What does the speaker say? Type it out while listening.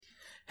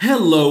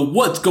Hello,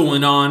 what's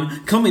going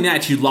on? Coming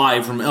at you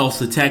live from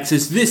Elsa,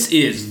 Texas, this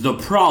is The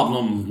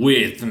Problem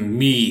With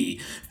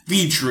Me,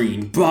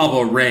 featuring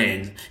Baba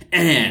Ren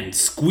and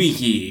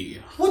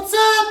Squeaky. What's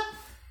up?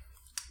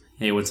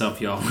 Hey, what's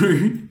up, y'all?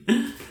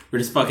 We're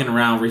just fucking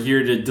around. We're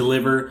here to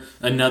deliver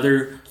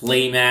another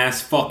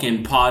lame-ass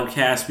fucking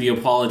podcast. We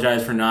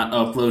apologize for not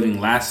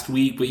uploading last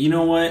week, but you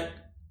know what?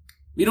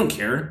 We don't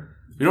care.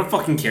 We don't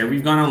fucking care.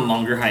 We've gone on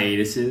longer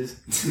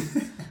hiatuses.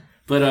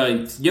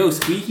 But, yo,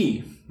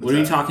 Squeaky. What are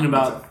we talking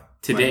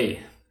about today?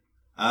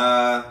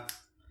 Podcasts.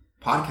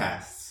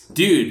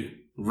 Dude,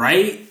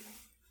 right?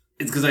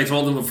 It's because I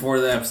told them before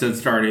the episode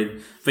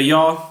started. But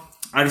y'all,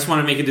 I just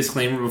want to make a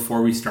disclaimer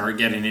before we start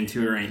getting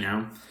into it right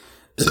now.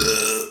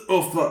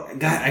 Oh,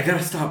 fuck. I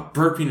gotta stop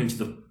burping into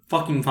the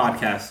fucking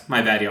podcast.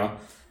 My bad, y'all.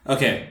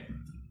 Okay.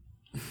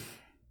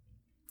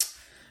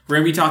 We're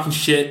gonna be talking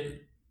shit.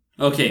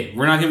 Okay,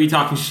 we're not going to be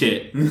talking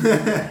shit.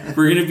 We're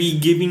going to be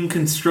giving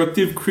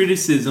constructive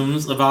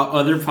criticisms about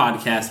other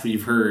podcasts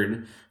we've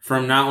heard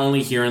from not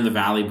only here in the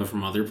Valley, but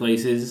from other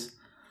places.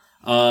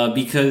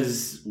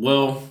 Because,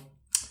 well,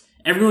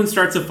 everyone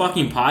starts a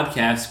fucking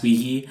podcast,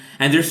 Squeaky,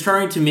 and they're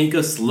starting to make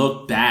us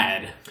look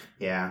bad.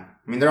 Yeah.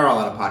 I mean, there are a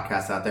lot of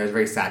podcasts out there. It's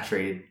very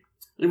saturated.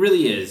 It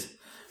really is.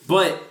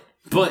 But,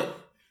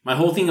 my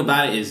whole thing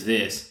about it is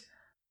this.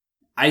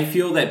 I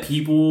feel that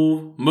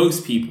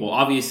most people,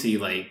 obviously,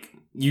 like,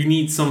 you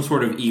need some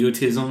sort of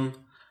egotism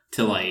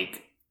to,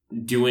 like,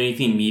 do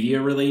anything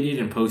media related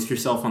and post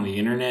yourself on the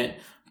internet.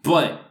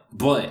 But,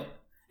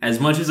 as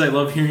much as I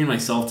love hearing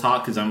myself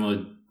talk because I'm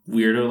a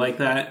weirdo like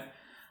that,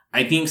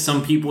 I think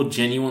some people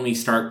genuinely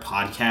start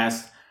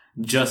podcasts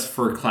just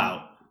for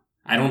clout.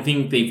 I don't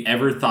think they've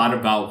ever thought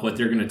about what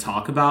they're going to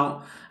talk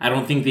about. I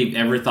don't think they've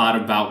ever thought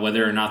about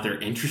whether or not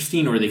they're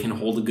interesting or they can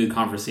hold a good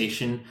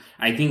conversation.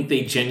 I think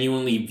they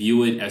genuinely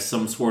view it as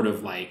some sort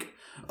of, like,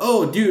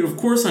 oh, dude, of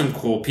course I'm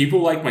cool. People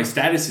like my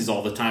statuses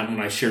all the time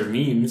when I share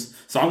memes,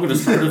 so I'm going to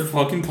start a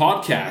fucking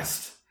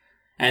podcast.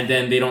 And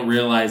then they don't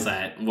realize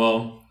that,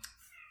 well,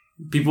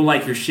 people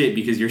like your shit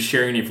because you're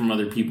sharing it from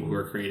other people who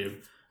are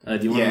creative. Do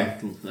you want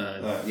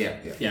to?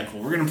 Yeah,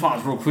 cool. We're going to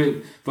pause real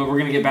quick, but we're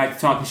going to get back to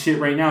talking shit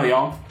right now,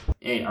 y'all.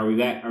 Hey, are we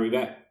back?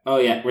 Oh,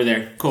 yeah, we're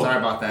there. Cool. Sorry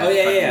about that. Oh,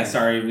 yeah.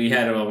 Sorry, we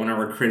had one of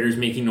our critters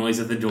making noise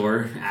at the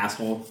door.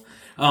 Asshole.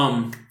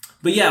 But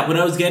yeah, what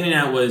I was getting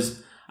at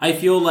was, I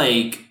feel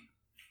like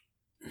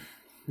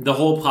the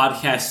whole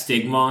podcast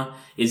stigma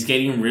is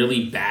getting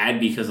really bad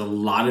because a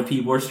lot of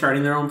people are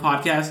starting their own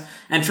podcast.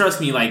 And trust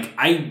me, like,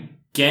 I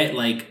get,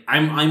 like,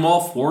 I'm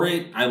all for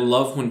it. I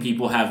love when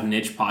people have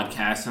niche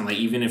podcasts and, like,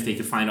 even if they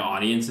could find an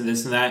audience and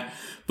this and that.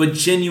 But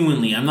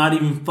genuinely, I'm not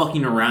even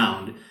fucking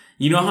around.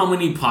 You know how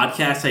many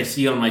podcasts I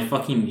see on my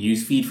fucking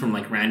newsfeed from,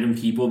 like, random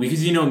people?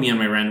 Because you know me on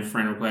my random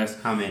friend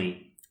request. How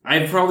many?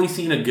 I've probably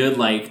seen a good,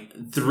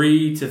 like,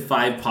 3 to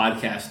 5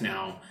 podcasts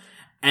now.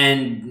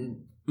 And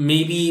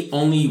maybe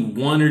only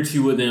 1 or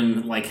 2 of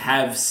them, like,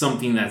 have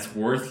something that's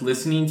worth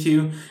listening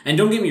to. And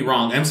don't get me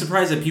wrong, I'm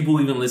surprised that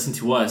people even listen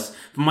to us.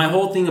 But my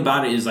whole thing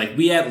about it is, like,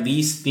 we at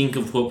least think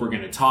of what we're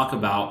going to talk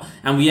about.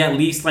 And we at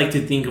least like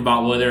to think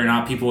about whether or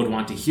not people would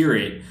want to hear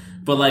it.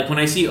 But, like, when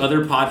I see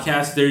other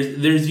podcasts,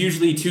 there's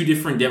usually 2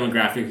 different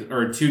demographics,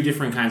 or 2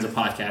 different kinds of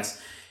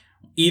podcasts.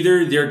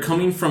 Either they're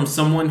coming from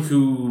someone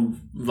who,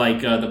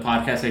 like, the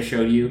podcast I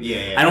showed you.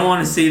 Yeah. I don't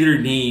want to say their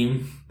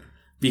name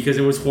because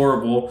it was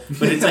horrible.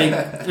 But it's like,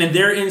 in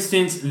their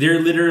instance, they're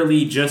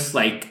literally just,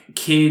 like,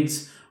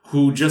 kids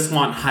who just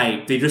want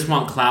hype. They just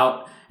want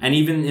clout. And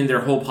even in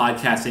their whole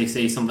podcast, they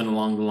say something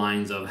along the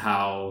lines of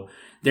how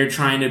they're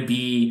trying to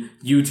be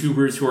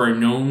YouTubers who are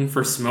known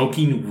for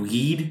smoking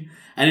weed.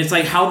 And it's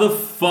like, how the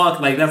fuck?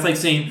 Like, that's like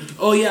saying,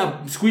 oh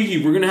yeah,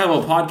 Squeaky, we're gonna have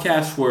a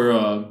podcast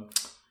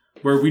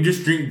where we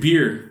just drink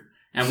beer.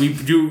 And we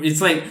do,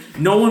 it's like,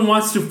 no one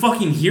wants to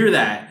fucking hear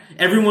that.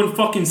 Everyone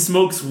fucking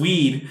smokes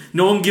weed.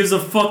 No one gives a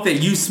fuck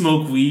that you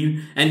smoke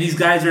weed. And these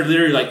guys are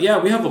literally like, yeah,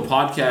 we have a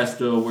podcast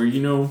where,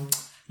 you know,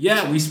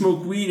 yeah, we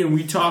smoke weed and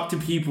we talk to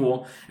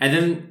people. And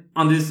then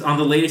on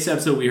the latest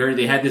episode we heard,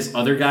 they had this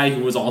other guy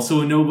who was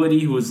also a nobody,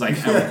 who was like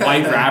a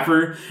white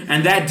rapper.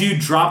 And that dude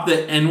dropped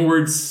the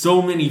N-word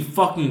so many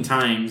fucking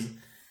times.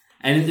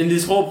 And in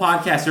this whole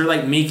podcast, they're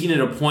like making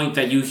it a point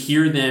that you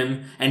hear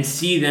them and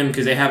see them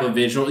because they have a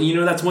visual. You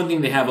know, that's one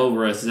thing they have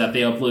over us is that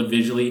they upload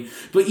visually.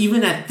 But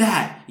even at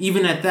that,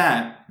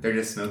 they're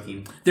just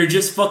smoking. They're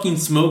just fucking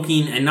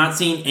smoking and not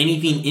saying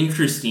anything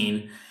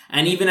interesting.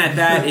 And even at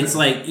that, it's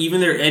like, even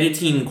their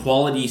editing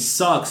quality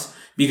sucks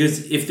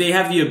because if they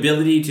have the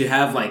ability to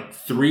have like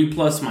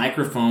 3+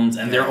 microphones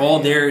and they're all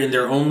there in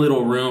their own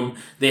little room,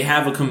 they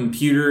have a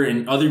computer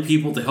and other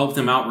people to help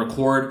them out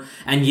record,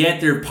 and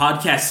yet their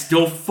podcast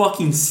still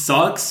fucking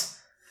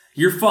sucks,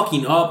 you're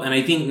fucking up. And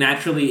I think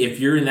naturally, if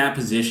you're in that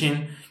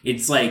position,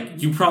 it's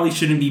like, you probably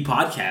shouldn't be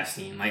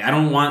podcasting. Like, I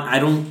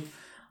don't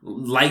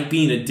like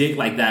being a dick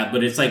like that,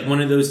 but it's like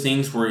one of those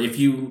things where if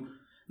you,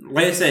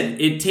 like I said,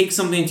 it takes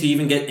something to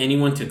even get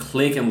anyone to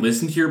click and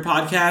listen to your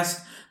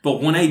podcast. But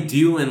when I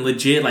do, and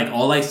legit, like,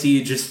 all I see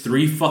is just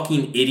 3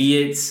 fucking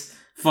idiots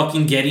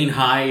fucking getting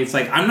high. It's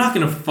like, I'm not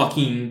gonna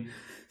fucking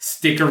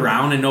stick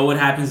around and know what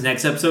happens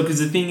next episode. Because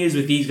the thing is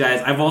with these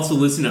guys, I've also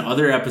listened to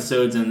other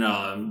episodes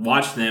and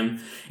watched them.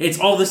 It's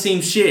all the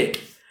same shit.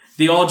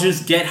 They all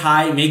just get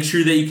high, make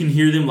sure that you can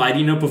hear them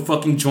lighting up a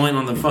fucking joint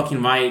on the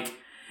fucking mic.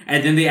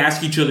 And then they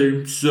ask each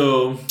other,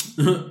 so,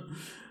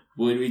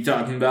 what are we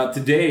talking about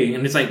today?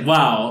 And it's like,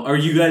 wow, are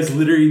you guys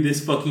literally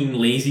this fucking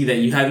lazy that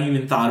you haven't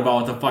even thought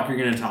about what the fuck you're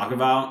gonna talk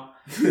about?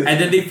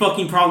 And then they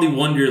fucking probably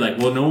wonder, like,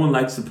 well, no one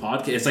likes the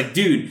podcast. It's like,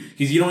 dude,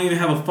 because you don't even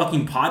have a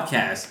fucking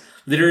podcast.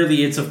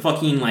 Literally, it's a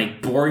fucking,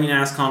 like,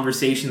 boring-ass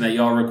conversation that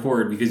y'all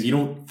record because you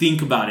don't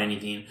think about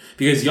anything.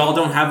 Because y'all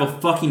don't have a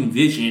fucking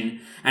vision.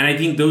 And I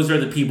think those are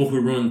the people who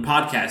ruin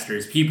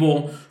podcasters.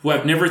 People who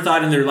have never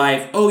thought in their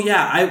life, oh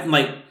yeah,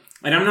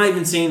 and I'm not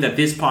even saying that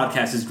this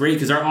podcast is great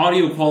because our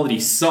audio quality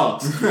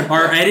sucks.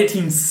 Our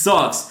editing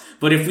sucks.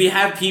 But if we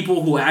have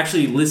people who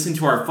actually listen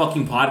to our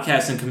fucking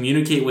podcast and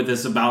communicate with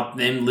us about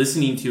them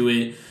listening to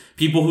it,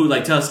 people who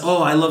like tell us,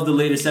 oh, I love the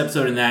latest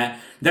episode and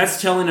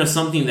that's telling us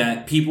something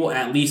that people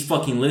at least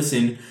fucking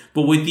listen.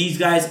 But with these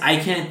guys, I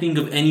can't think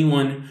of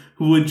anyone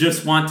who would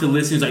just want to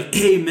listen. It's like,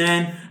 hey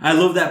man, I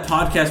love that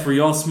podcast where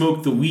y'all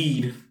smoke the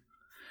weed.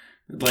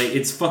 Like,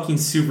 it's fucking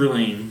super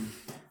lame.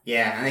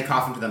 Yeah, and they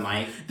cough into the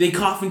mic. They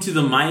cough into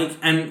the mic,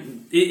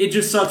 and it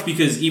just sucks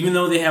because even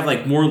though they have,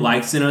 like, more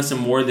likes than us and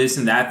more this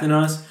and that than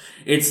us,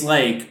 it's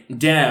like,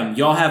 damn,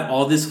 y'all have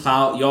all this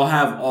clout, y'all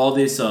have all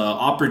this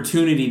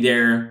opportunity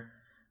there,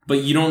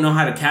 but you don't know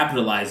how to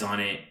capitalize on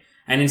it.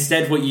 And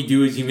instead what you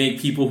do is you make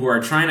people who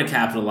are trying to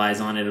capitalize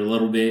on it a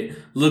little bit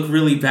look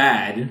really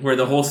bad, where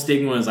the whole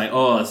stigma is like,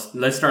 oh,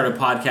 let's start a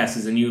podcast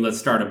as a new, let's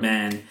start a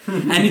band.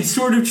 And it's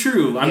sort of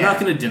true. I'm not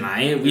going to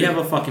deny it. We have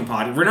a fucking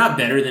podcast. We're not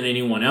better than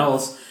anyone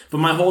else. But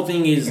my whole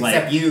thing is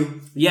except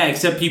you. Yeah,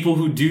 except people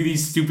who do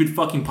these stupid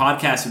fucking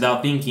podcasts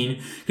without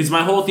thinking. Because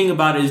my whole thing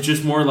about it is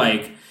just more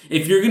like,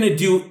 if you're going to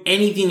do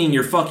anything in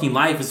your fucking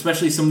life,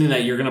 especially something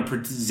that you're going to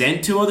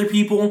present to other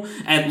people,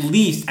 at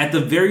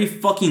the very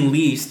fucking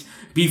least,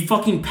 be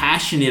fucking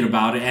passionate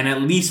about it and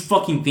at least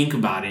fucking think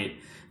about it.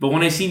 But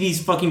when I see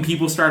these fucking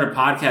people start a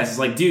podcast, it's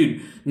like,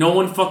 dude, no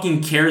one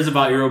fucking cares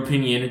about your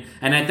opinion.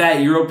 And at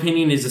that, your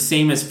opinion is the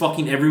same as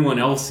fucking everyone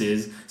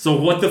else's. So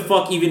what the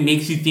fuck even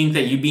makes you think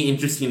that you'd be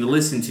interesting to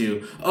listen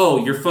to?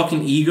 Oh, your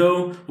fucking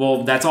ego?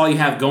 Well, that's all you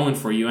have going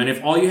for you. And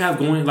if all you have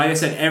going, like I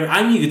said,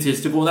 I'm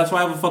egotistical. That's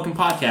why I have a fucking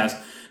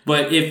podcast.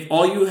 But if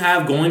all you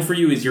have going for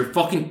you is your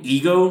fucking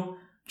ego,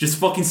 just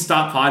fucking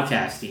stop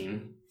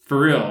podcasting. For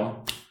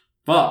real.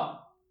 Fuck.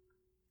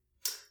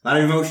 A lot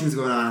of emotions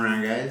going on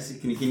around, guys.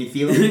 Can you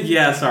feel it?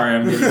 Yeah, sorry,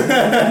 I'm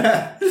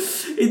getting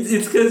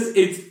it's because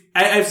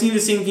I've seen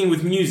the same thing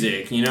with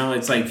music, you know?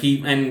 It's like,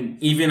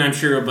 and even I'm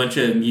sure a bunch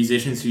of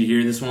musicians who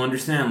hear this will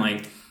understand,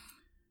 like,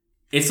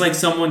 it's like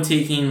someone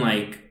taking,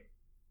 like,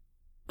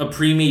 a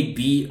pre-made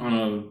beat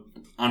on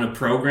a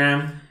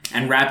program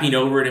and rapping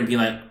over it and be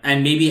like,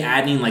 and maybe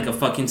adding, like, a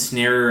fucking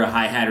snare or a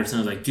hi-hat or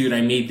something, like, dude, I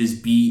made this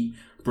beat.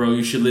 Bro,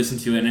 you should listen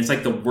to it. And it's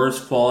like the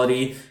worst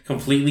quality,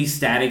 completely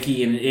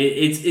staticky, and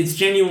it's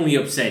genuinely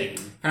upsetting.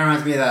 Kind of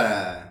reminds me of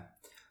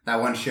that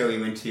one show we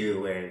went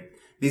to where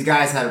these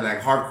guys had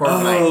like hardcore.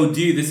 Oh,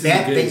 dude, this is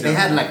a good example. They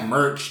had like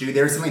merch, dude.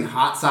 They were selling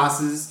hot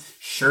sauces,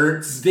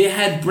 shirts. They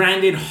had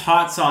branded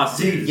hot sauces.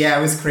 Dude, yeah,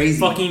 it was crazy.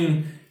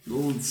 Fucking.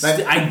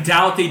 I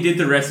doubt they did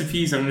the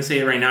recipes. I'm gonna say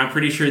it right now. I'm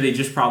pretty sure they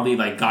just probably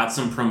like got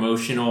some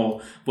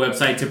promotional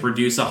website to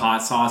produce a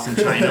hot sauce in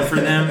China for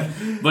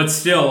them. But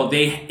still,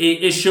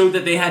 it showed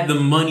that they had the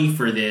money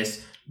for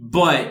this.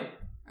 But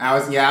I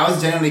was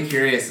genuinely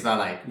curious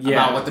about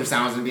about what their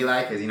sound was gonna be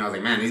like, because I was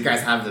like, man, these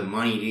guys have the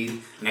money, dude.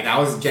 And, like, I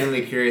was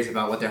genuinely curious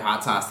about what their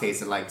hot sauce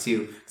tasted like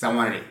too, because I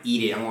wanted to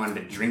eat it, I wanted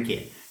to drink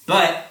it.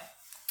 But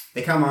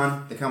they come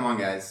on,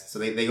 guys. So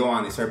they go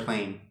on, they start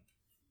playing.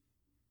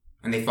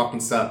 And they fucking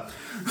suck.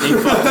 They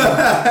fucking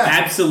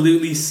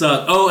absolutely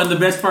suck. Oh, and the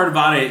best part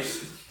about it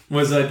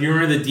was, do you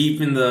remember the Deep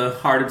in the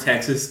Heart of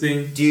Texas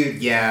thing?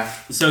 Dude, yeah.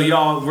 So,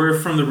 y'all, we're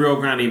from the Rio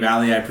Grande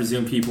Valley. I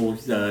presume people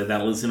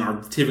that listen are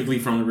typically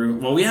from the Rio...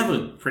 Well, we have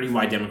a pretty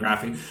wide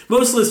demographic.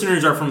 Most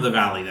listeners are from the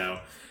Valley,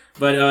 though.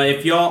 But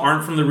if y'all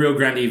aren't from the Rio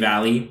Grande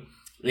Valley...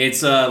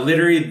 It's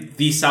literally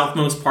the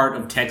southmost part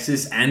of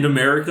Texas and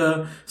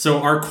America.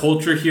 So our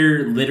culture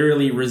here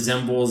literally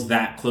resembles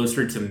that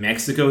closer to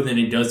Mexico than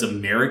it does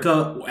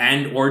America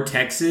and or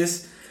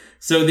Texas.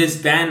 So this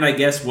band, I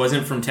guess,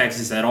 wasn't from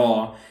Texas at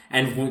all.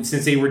 And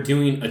since they were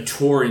doing a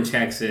tour in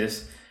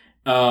Texas,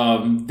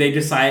 they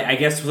decided, I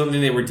guess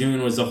something they were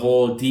doing was the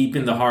whole Deep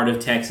in the Heart of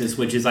Texas,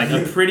 which is like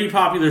a pretty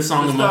popular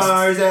song amongst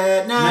stars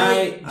at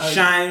night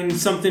shine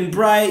something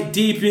bright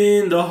deep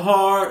in the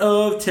heart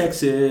of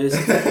Texas.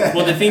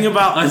 Well, the thing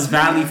about us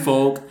Valley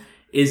folk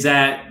is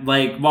that,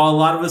 like, while a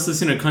lot of us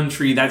listen to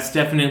country, that's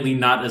definitely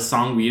not a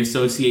song we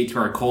associate to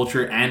our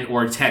culture and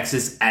or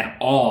Texas at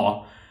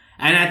all.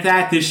 And at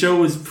that, this show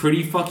was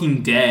pretty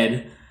fucking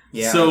dead.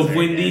 Yeah, so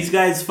when these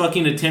guys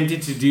fucking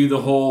attempted to do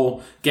the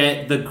whole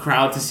get the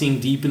crowd to sing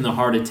Deep in the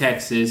Heart of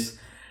Texas,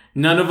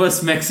 None of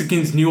us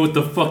Mexicans knew what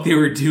the fuck they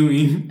were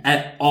doing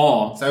at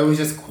all. So it was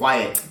just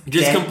quiet.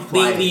 Just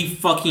completely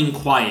fucking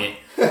quiet.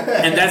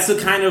 And that's the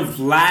kind of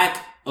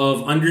lack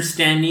of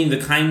understanding, the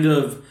kind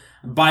of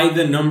by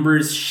the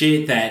numbers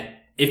shit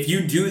that if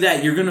you do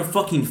that, you're gonna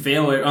fucking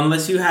fail it.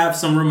 Unless you have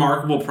some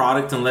remarkable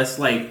product, unless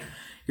like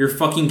you're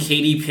fucking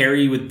Katy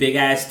Perry with big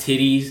ass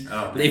titties.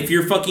 Oh, if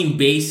you're fucking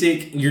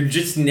basic, you're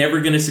just never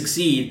gonna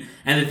succeed.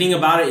 And the thing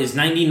about it is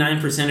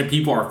 99% of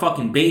people are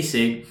fucking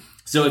basic.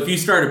 So if you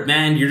start a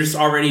band, you're just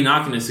already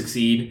not gonna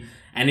succeed.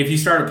 And if you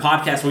start a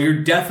podcast, well,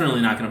 you're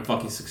definitely not gonna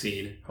fucking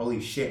succeed. Holy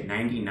shit,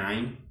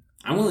 99?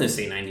 I'm willing to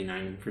say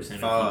 99%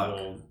 of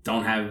people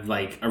don't have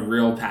like a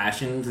real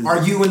passion.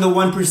 Are you in the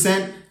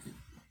 1%?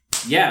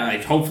 Yeah,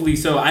 like hopefully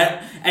so.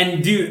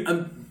 Dude,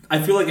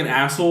 I feel like an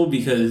asshole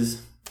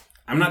because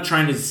I'm not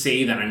trying to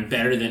say that I'm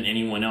better than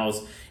anyone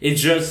else. It's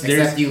just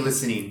except you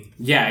listening.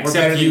 Yeah, except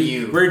we're better than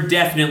you. We're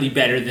definitely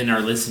better than our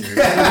listeners.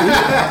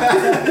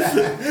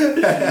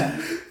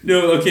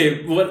 No,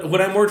 okay.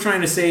 What I'm more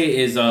trying to say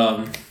is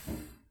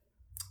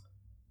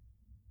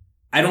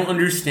I don't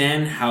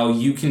understand how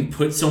you can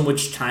put so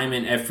much time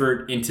and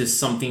effort into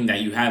something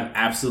that you have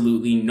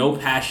absolutely no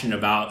passion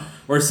about,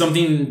 or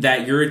something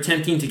that you're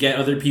attempting to get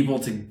other people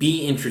to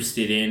be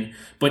interested in,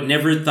 but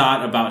never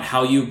thought about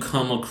how you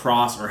come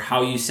across or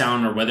how you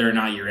sound or whether or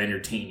not you're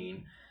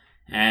entertaining.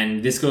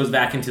 And this goes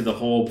back into the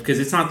whole, because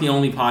it's not the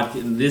only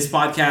podcast. This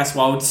podcast,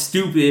 while it's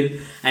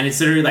stupid, and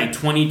it's literally like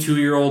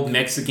 22-year-old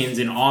Mexicans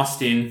in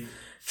Austin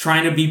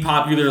trying to be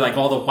popular like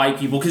all the white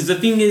people. Because the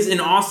thing is, in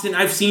Austin,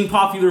 I've seen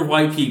popular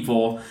white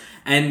people,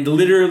 and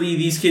literally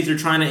these kids are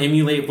trying to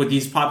emulate what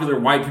these popular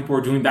white people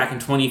were doing back in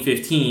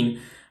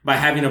 2015 by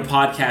having a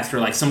podcast or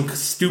like some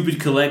stupid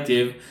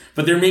collective,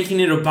 but they're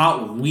making it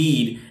about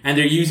weed, and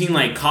they're using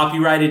like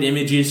copyrighted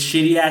images,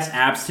 shitty ass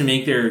apps to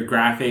make their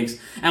graphics,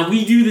 and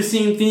we do the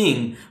same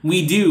thing.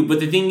 We do,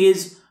 but the thing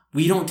is,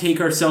 we don't take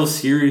ourselves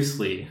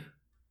seriously.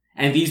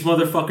 And these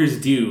motherfuckers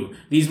do.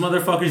 These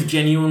motherfuckers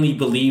genuinely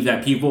believe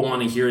that people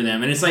want to hear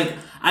them. And it's like,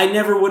 I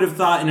never would have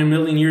thought in a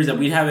million years that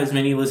we'd have as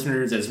many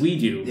listeners as we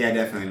do. Yeah,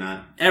 definitely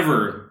not.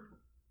 Ever.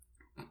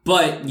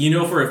 But you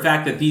know for a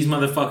fact that these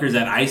motherfuckers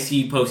that I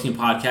see posting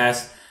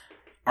podcasts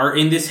are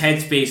in this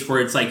headspace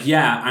where it's like,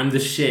 yeah, I'm the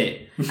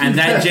shit. And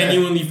that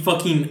genuinely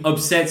fucking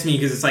upsets me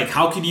because it's like,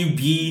 how could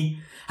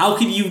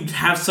you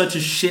have such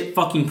a shit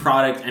fucking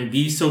product and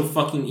be so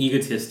fucking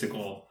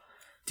egotistical?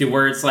 To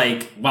where it's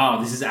like, wow,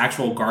 this is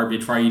actual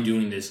garbage. Why are you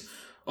doing this?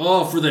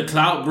 Oh, for the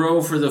clout,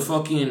 bro. For the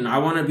fucking, I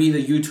want to be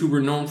the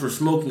YouTuber known for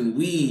smoking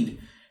weed.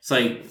 It's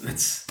like,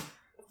 that's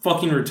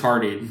fucking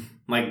retarded.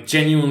 Like,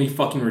 genuinely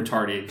fucking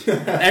retarded.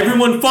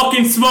 Everyone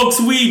fucking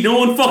smokes weed. No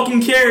one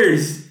fucking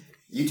cares.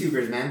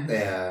 YouTubers, man.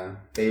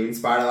 They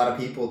inspired a lot of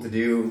people to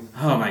do.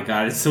 Oh my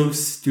god, it's so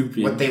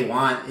stupid. What they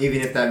want,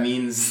 even if that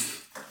means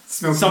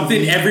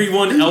something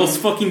everyone else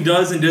fucking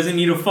does and doesn't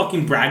need to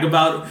fucking brag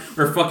about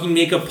or fucking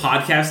make a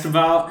podcast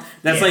about.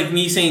 That's like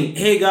me saying,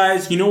 hey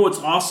guys, you know what's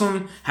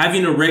awesome?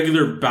 Having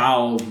regular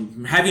bowel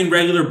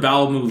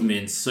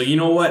movements. So you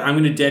know what? I'm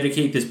going to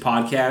dedicate this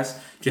podcast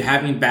to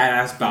having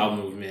badass bowel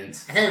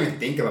movements. I can't even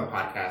think of a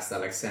podcast that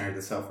like centers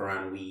itself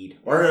around weed.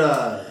 Or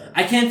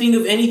I can't think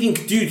of anything,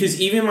 dude, because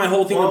even my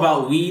whole thing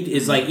about weed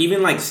is like,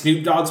 even like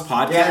Snoop Dogg's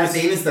podcast. Yeah, the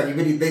same stuff.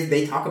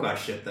 They talk about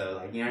shit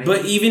though. Like, you know what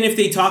I mean? But even if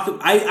they talk,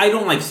 I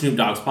don't like Snoop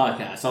Dogg's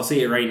podcast. I'll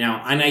say it right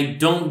now. And I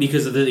don't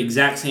because of the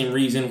exact same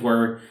reason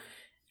where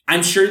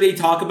I'm sure they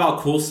talk about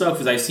cool stuff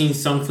because I've seen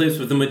some clips,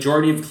 but the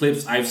majority of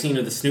clips I've seen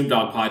of the Snoop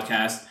Dogg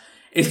podcast,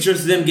 it's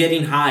just them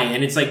getting high.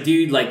 And it's like,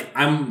 dude, like,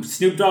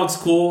 Snoop Dogg's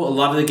cool. A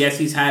lot of the guests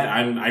he's had,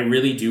 I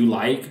really do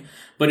like.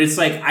 But it's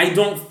like, I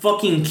don't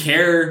fucking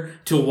care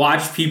to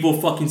watch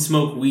people fucking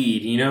smoke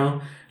weed, you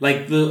know?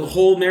 Like, the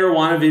whole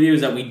marijuana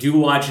videos that we do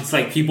watch, it's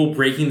like people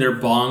breaking their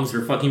bongs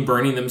or fucking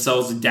burning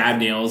themselves with dab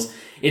nails.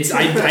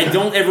 I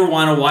don't ever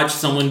want to watch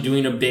someone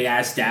doing a big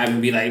ass dab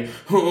and be like,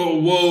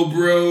 oh, whoa,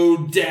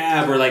 bro,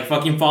 dab. Or like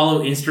fucking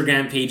follow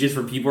Instagram pages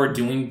where people are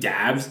doing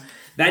dabs.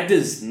 That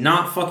does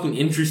not fucking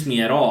interest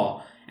me at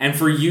all. And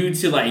for you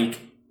to like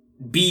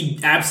be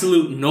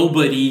absolute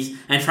nobodies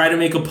and try to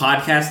make a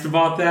podcast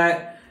about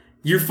that,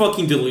 you're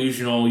fucking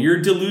delusional.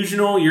 You're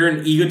delusional. You're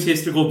an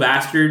egotistical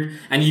bastard.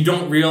 And you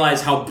don't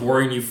realize how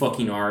boring you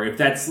fucking are. If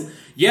that's,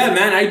 yeah,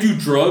 man, I do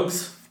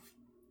drugs.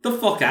 The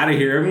fuck out of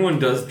here. Everyone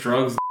does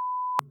drugs.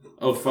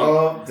 Oh,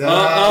 fuck.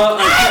 God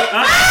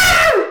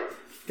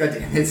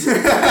damn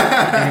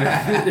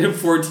it.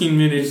 14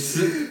 minutes.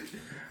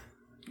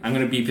 I'm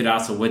going to beep it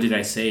out. So what did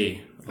I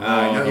say?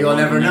 You'll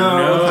never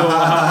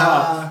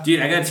know.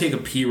 Dude, I gotta take a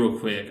pee real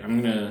quick.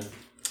 I'm gonna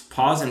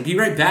pause and be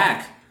right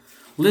back.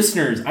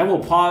 Listeners, I will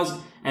pause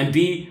and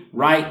be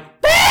right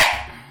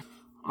back.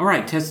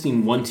 Alright,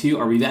 testing 1, 2.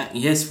 Are we back?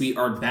 Yes, we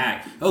are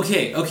back.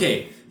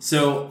 Okay.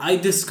 So I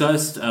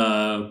discussed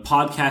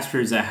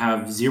podcasters that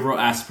have zero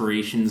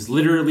aspirations.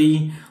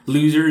 Literally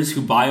losers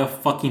who buy a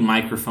fucking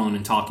microphone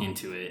and talk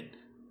into it.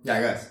 Yeah,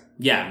 I guess.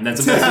 Yeah,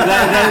 that's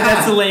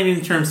that's the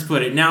layman's terms to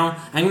put it. Now,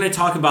 I'm going to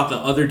talk about the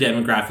other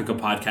demographic of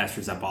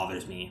podcasters that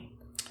bothers me.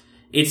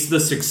 It's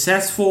the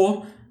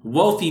successful,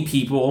 wealthy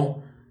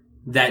people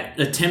that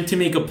attempt to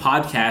make a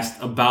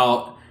podcast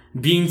about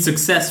being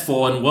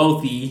successful and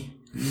wealthy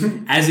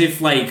as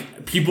if,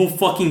 like, people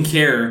fucking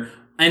care.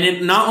 And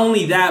it, not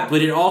only that,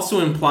 but it also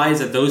implies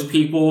that those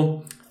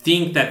people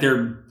think that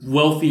they're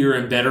wealthier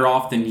and better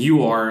off than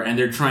you are, and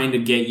they're trying to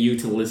get you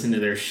to listen to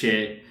their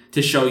shit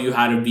to show you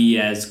how to be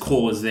as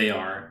cool as they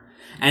are.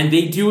 And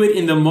they do it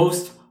in the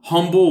most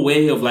humble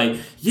way of like,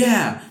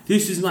 yeah,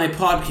 this is my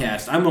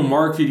podcast. I'm a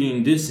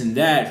marketing this and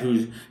that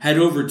who's had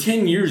over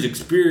 10 years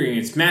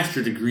experience,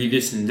 master degree,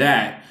 this and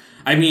that.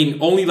 I mean,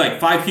 only like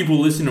 5 people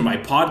listen to my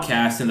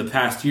podcast in the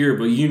past year,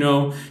 but you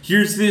know,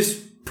 here's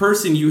this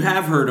person you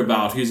have heard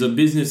about who's a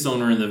business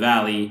owner in the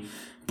Valley,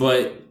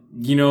 but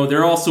you know,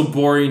 they're also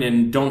boring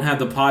and don't have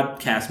the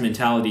podcast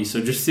mentality.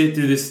 So just sit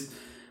through this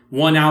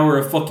 1 hour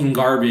of fucking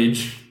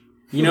garbage.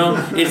 You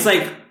know, it's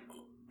like,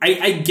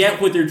 I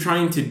get what they're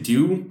trying to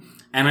do.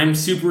 And I'm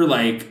super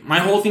like, my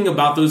whole thing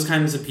about those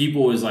kinds of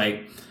people is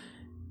like,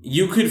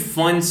 you could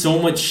fund so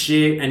much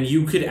shit and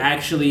you could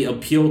actually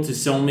appeal to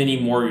so many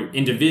more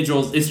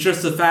individuals. It's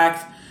just the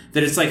fact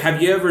that it's like, have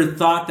you ever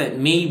thought that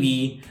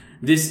maybe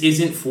this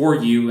isn't for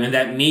you and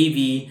that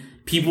maybe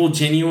people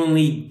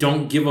genuinely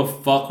don't give a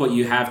fuck what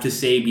you have to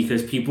say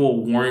because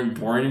people weren't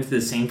born into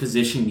the same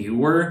position you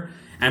were?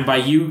 And by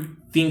you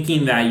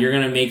thinking that you're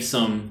going to make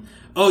some,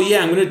 oh yeah,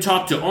 I'm going to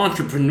talk to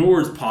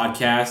entrepreneurs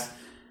podcast,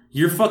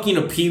 you're fucking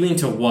appealing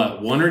to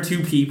what? 1 or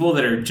 2 people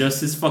that are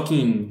just as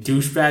fucking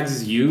douchebags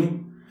as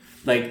you?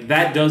 Like,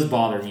 that does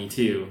bother me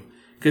too.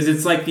 Because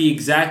it's like the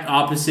exact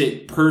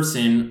opposite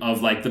person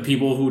of like the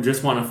people who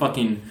just want to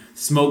fucking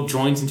smoke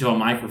joints into a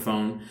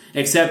microphone.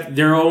 Except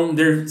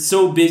they're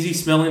so busy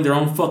smelling their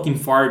own fucking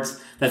farts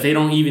that they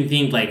don't even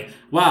think like,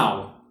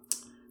 wow,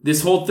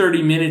 this whole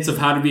 30 minutes of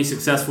how to be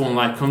successful in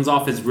life comes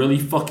off as really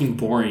fucking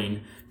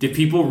boring. Do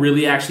people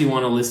really actually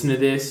want to listen to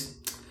this?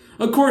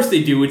 Of course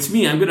they do. It's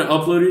me. I'm going to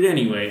upload it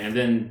anyway. And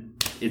then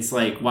it's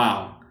like,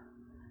 wow.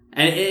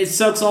 And it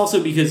sucks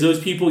also because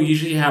those people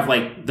usually have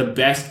like the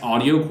best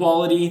audio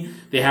quality.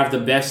 They have the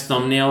best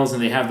thumbnails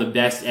and they have the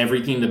best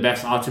everything, the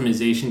best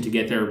optimization to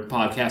get their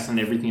podcast and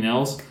everything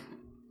else.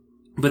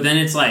 But then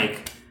it's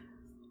like,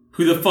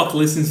 who the fuck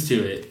listens to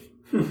it?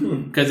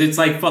 Because it's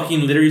like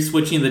fucking literally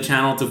switching the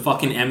channel to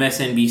fucking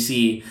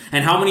MSNBC.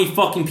 And how many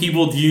fucking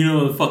people do you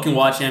know that fucking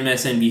watch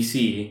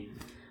MSNBC?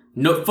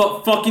 No,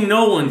 fucking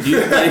no one,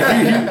 dude.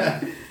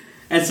 Like,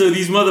 and so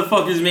these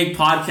motherfuckers make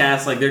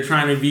podcasts like they're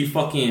trying to be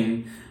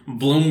fucking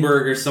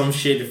Bloomberg or some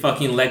shit to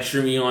fucking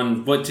lecture me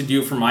on what to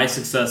do for my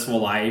successful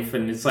life.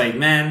 And it's like,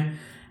 man,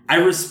 I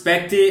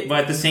respect it, but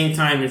at the same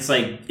time, it's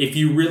like, if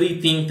you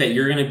really think that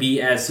you're going to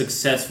be as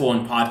successful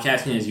in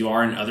podcasting as you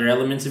are in other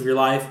elements of your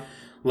life,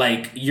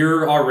 like,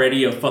 you're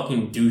already a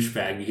fucking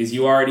douchebag because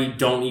you already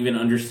don't even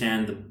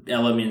understand the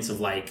elements of,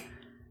 like,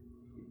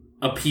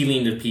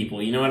 appealing to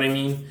people. You know what I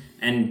mean?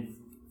 And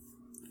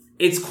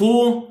it's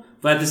cool,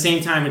 but at the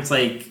same time, it's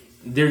like,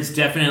 there's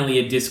definitely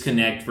a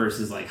disconnect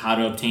versus, like, how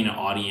to obtain an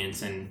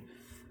audience. And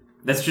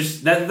that's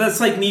just,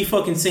 that's like me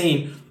fucking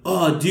saying,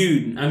 oh,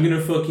 dude, I'm gonna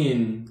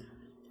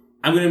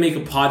make a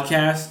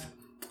podcast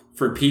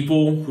for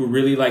people who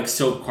really like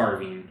soap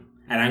carving.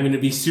 And I'm gonna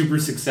be super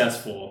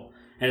successful.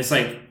 And it's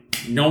like,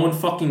 no one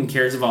fucking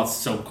cares about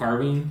soap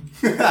carving.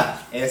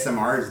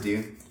 ASMRs,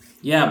 dude.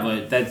 Yeah,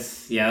 but that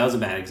was a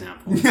bad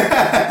example.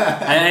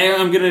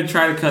 I'm going to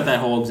try to cut that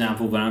whole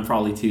example, but I'm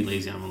probably too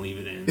lazy. I'm going to leave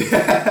it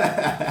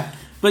in.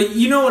 But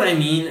you know what I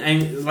mean?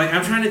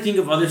 I'm trying to think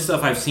of other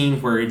stuff I've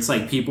seen where it's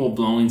like people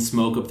blowing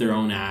smoke up their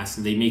own ass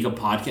and they make a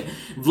podcast.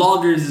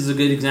 Vloggers is a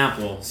good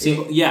example.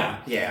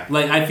 Yeah.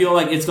 Like, I feel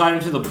like it's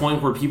gotten to the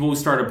point where people who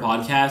start a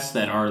podcast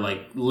that are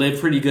like, live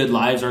pretty good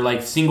lives are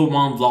like single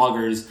mom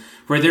vloggers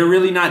where they're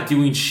really not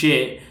doing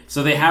shit.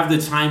 So they have the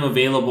time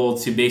available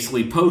to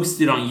basically post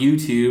it on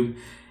YouTube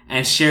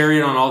and share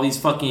it on all these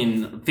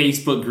fucking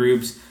Facebook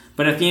groups.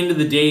 But at the end of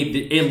the day,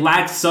 it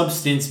lacks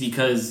substance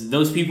because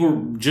those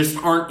people just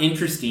aren't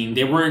interesting.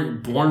 They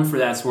weren't born for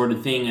that sort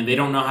of thing and they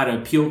don't know how to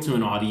appeal to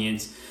an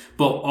audience.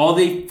 But all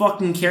they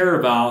fucking care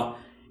about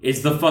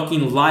is the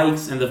fucking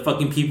likes and the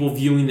fucking people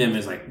viewing them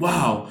as like,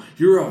 wow,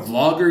 you're a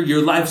vlogger?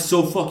 Your life's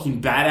so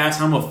fucking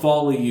badass. I'm gonna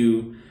follow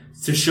you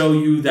to show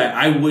you that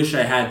I wish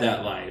I had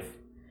that life.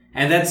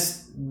 And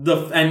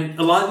and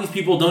a lot of these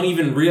people don't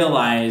even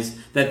realize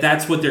that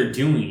that's what they're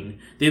doing.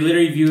 They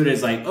literally view it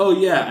as like, oh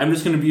yeah, I'm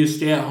just going to be a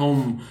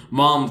stay-at-home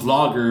mom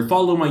vlogger.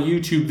 Follow my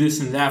YouTube this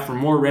and that for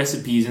more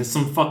recipes and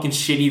some fucking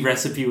shitty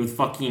recipe with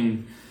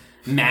fucking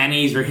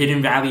mayonnaise or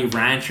Hidden Valley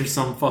Ranch or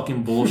some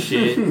fucking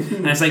bullshit.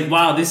 And it's like,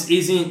 wow, this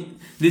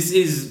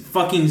is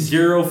fucking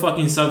zero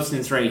fucking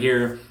substance right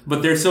here.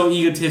 But they're so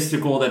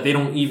egotistical that they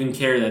don't even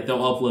care that they'll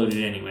upload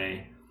it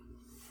anyway.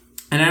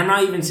 And I'm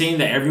not even saying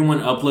that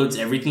everyone uploads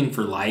everything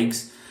for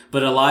likes,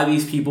 but a lot of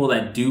these people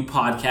that do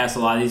podcasts, a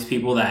lot of these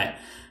people that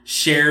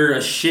share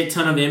a shit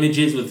ton of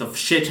images with a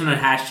shit ton of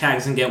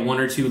hashtags and get 1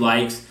 or 2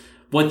 likes,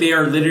 what they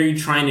are literally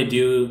trying to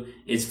do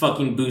is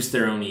fucking boost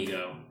their own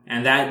ego.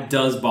 And that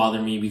does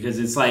bother me because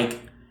it's like,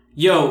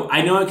 yo,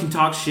 I know I can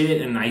talk shit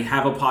and I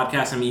have a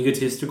podcast, I'm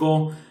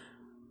egotistical,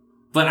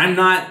 but I'm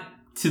not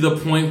to the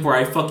point where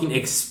I fucking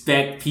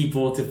expect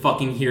people to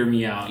fucking hear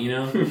me out, you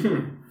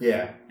know?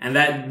 Yeah. And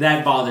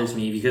that bothers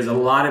me because a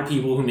lot of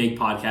people who make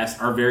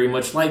podcasts are very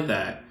much like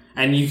that.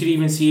 And you could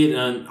even see it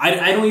on...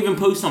 I don't even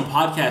post on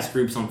podcast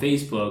groups on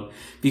Facebook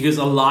because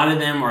a lot of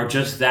them are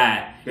just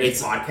that.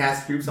 There's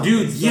podcast groups on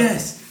Facebook? Dude,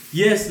 yes.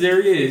 Yes, there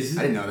is.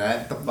 I didn't know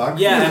that. The fuck?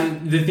 Yeah,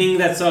 and the thing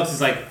that sucks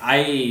is, like,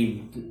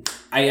 I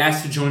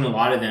asked to join a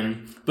lot of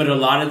them, but a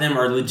lot of them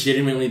are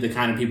legitimately the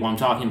kind of people I'm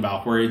talking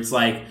about, where it's,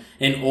 like,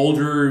 an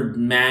older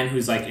man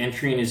who's, like,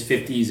 entering his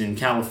 50s in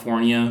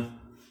California.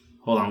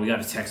 Hold on, we got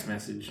a text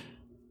message.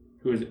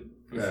 Who is it?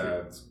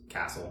 It's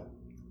Castle.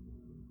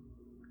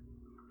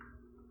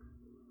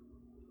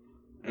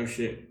 Oh,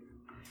 shit.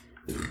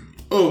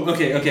 Oh,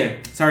 okay.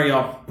 Sorry,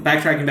 y'all.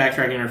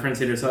 Backtracking. Our friends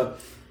hit us up.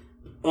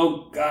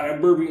 Oh, God,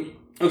 I'm burping.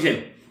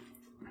 Okay.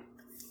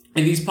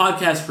 In these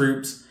podcast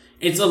groups,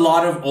 it's a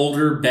lot of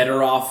older,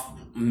 better off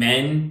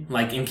men,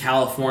 like in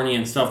California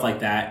and stuff like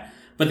that.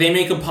 But they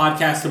make a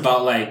podcast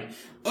about, like,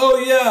 oh,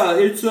 yeah,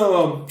 it's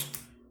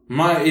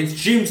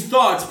Jim's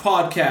Thoughts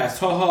podcast.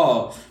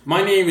 Haha.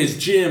 My name is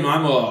Jim.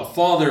 I'm a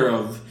father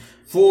of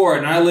 4,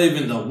 and I live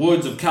in the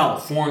woods of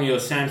California,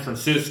 San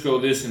Francisco,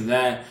 this and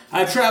that.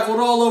 I traveled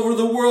all over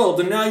the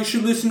world, and now you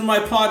should listen to my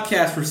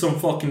podcast for some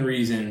fucking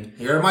reason.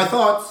 Here are my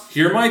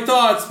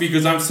thoughts,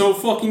 because I'm so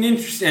fucking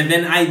interested. And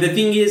then the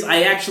thing is,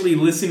 I actually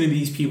listen to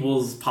these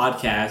people's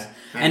podcasts,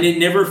 and it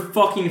never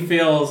fucking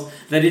fails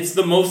that it's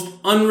the most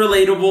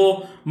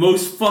unrelatable,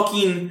 most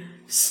fucking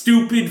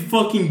stupid,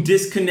 fucking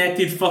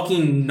disconnected,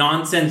 fucking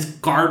nonsense,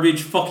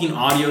 garbage, fucking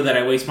audio that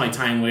I waste my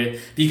time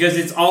with, because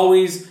it's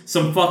always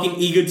some fucking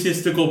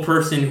egotistical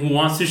person who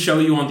wants to show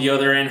you on the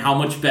other end how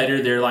much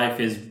better their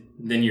life is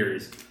than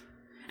yours.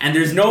 And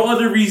there's no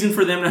other reason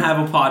for them to have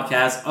a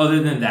podcast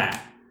other than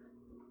that.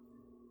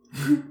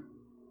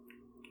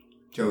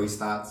 Joey's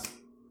thoughts.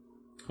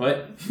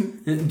 What?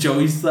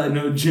 Joey's thoughts?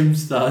 No,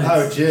 Jim's thoughts.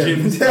 Oh,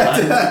 Jim's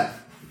thoughts.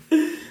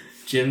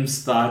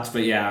 Jim's thoughts,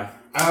 but yeah.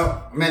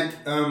 Oh, man,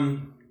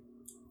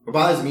 what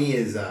bothers me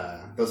is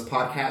those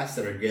podcasts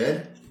that are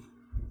good,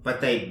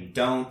 but they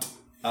don't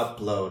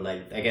upload.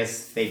 Like, I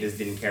guess they just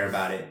didn't care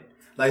about it.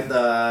 Like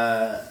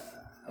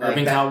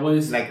Urban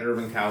Cowboys? Like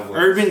Urban Cowboys.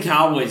 Urban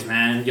Cowboys,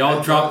 man.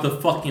 Y'all dropped the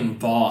fucking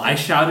ball. I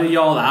shouted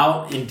y'all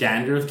out in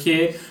Dandruff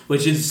Kid,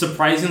 which is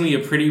surprisingly a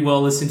pretty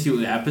well listened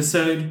to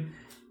episode,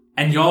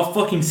 and y'all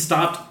fucking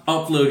stopped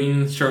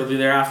uploading shortly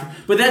thereafter.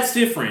 But that's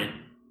different.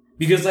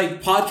 Because,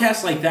 like,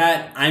 podcasts like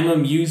that, I'm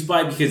amused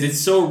by because it's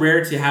so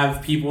rare to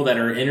have people that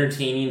are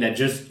entertaining that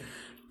just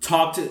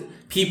talk to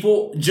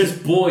people,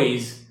 just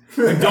boys,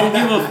 who don't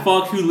give a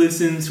fuck who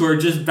listens, who are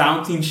just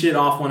bouncing shit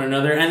off one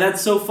another. And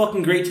that's so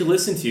fucking great to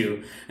listen to.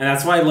 And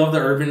that's why I love the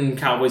Urban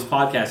Cowboys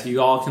podcast. You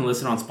all can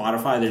listen on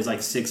Spotify. There's,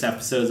 like, 6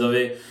 episodes of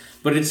it.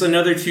 But it's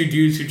another 2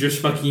 dudes who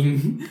just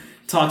fucking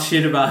talk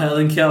shit about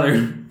Helen Keller.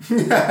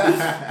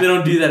 They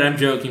don't do that, I'm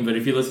joking. But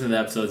if you listen to the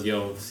episodes,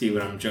 you'll see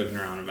what I'm joking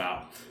around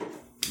about.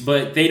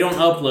 But they don't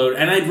upload.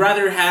 And I'd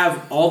rather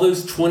have all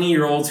those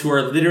 20-year-olds who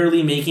are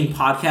literally making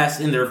podcasts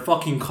in their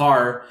fucking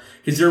car,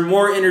 because they're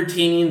more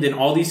entertaining than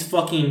all these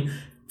fucking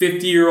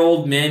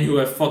 50-year-old men who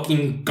have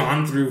fucking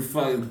gone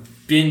through,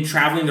 been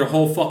traveling their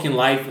whole fucking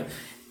life.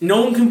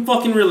 No one can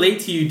fucking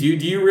relate to you, dude.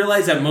 Do you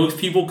realize that most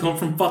people come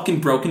from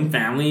fucking broken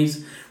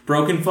families,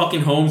 broken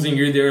fucking homes, and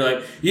you're there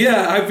like,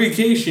 yeah, I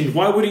vacationed.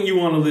 Why wouldn't you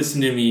want to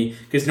listen to me?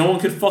 Because no one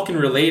could fucking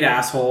relate,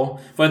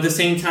 asshole. But at the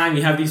same time,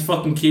 you have these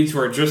fucking kids who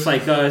are just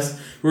like us,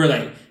 who are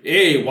like,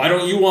 hey, why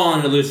don't you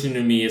want to listen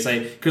to me? It's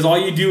like, because all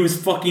you do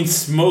is fucking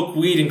smoke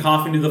weed and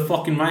cough into the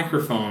fucking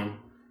microphone.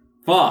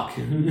 Fuck.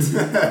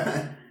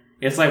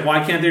 It's like,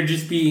 why can't there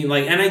just be,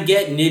 like, and I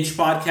get niche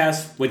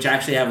podcasts, which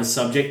actually have a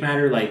subject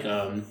matter, like,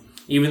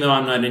 even though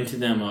I'm not into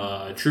them,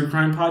 true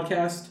crime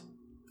podcast.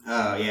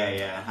 Oh,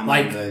 yeah. I'm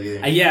like, not into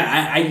that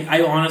either.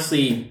 I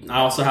honestly, I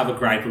also have a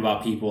gripe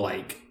about people,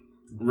 like,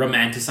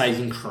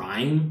 romanticizing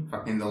crime.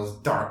 Fucking those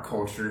dark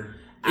culture.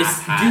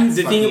 Dude,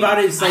 the thing about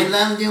it is, like, I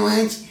love to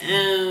watch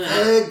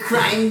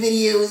crime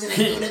videos and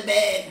I go to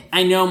bed.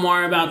 I know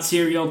more about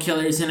serial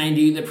killers than I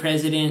do the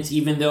presidents,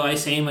 even though I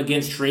say I'm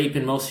against rape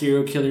and most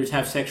serial killers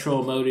have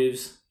sexual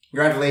motives.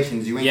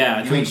 Congratulations, you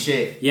ain't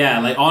shit. Yeah,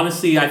 like,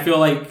 honestly, I feel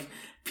like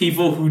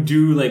people who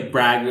do, like,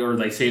 brag or,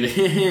 like, say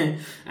that,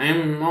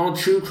 I'm all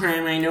true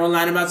crime, I know a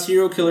lot about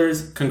serial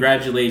killers.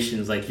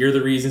 Congratulations. Like, you're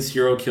the reason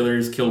serial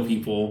killers kill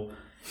people.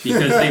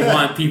 Because they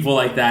want people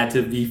like that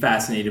to be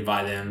fascinated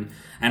by them.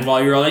 And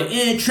while you're all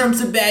like,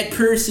 Trump's a bad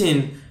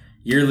person,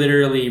 you're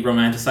literally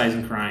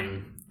romanticizing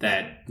crime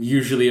that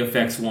usually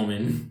affects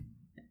women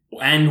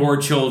and or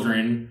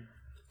children.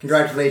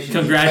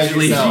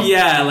 Congratulations.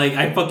 Yeah, like,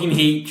 I fucking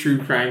hate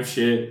true crime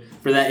shit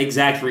for that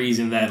exact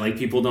reason that, like,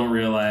 people don't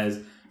realize.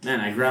 Man,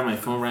 I grabbed my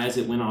phone right as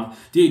it went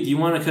off. Dude, do you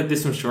want to cut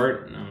this one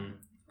short?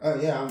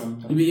 Yeah,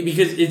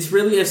 because it's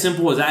really as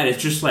simple as that.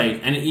 It's just like,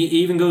 and it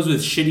even goes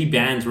with shitty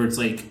bands where it's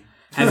like,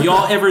 have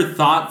y'all ever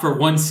thought for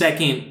 1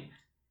 second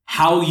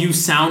how you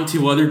sound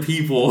to other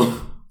people?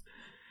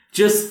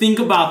 Just think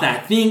about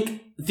that. Think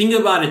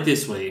about it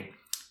this way.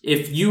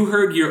 if you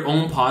heard your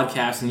own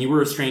podcast and you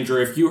were a stranger,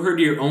 if you heard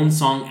your own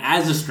song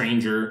as a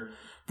stranger,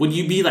 would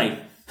you be like,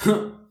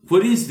 huh,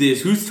 what is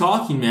this? Who's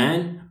talking,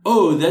 man?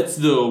 Oh, that's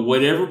the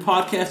whatever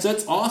podcast?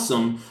 That's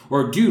awesome.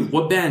 Or, dude,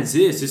 what band's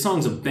this? This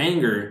song's a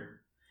banger.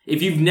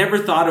 If you've never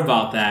thought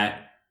about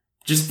that,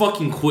 just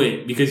fucking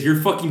quit, because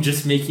you're fucking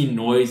just making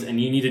noise and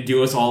you need to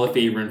do us all a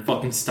favor and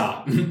fucking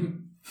stop.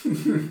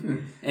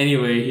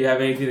 Anyway, you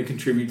have anything to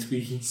contribute,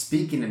 Squeaky?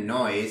 Speaking of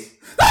noise...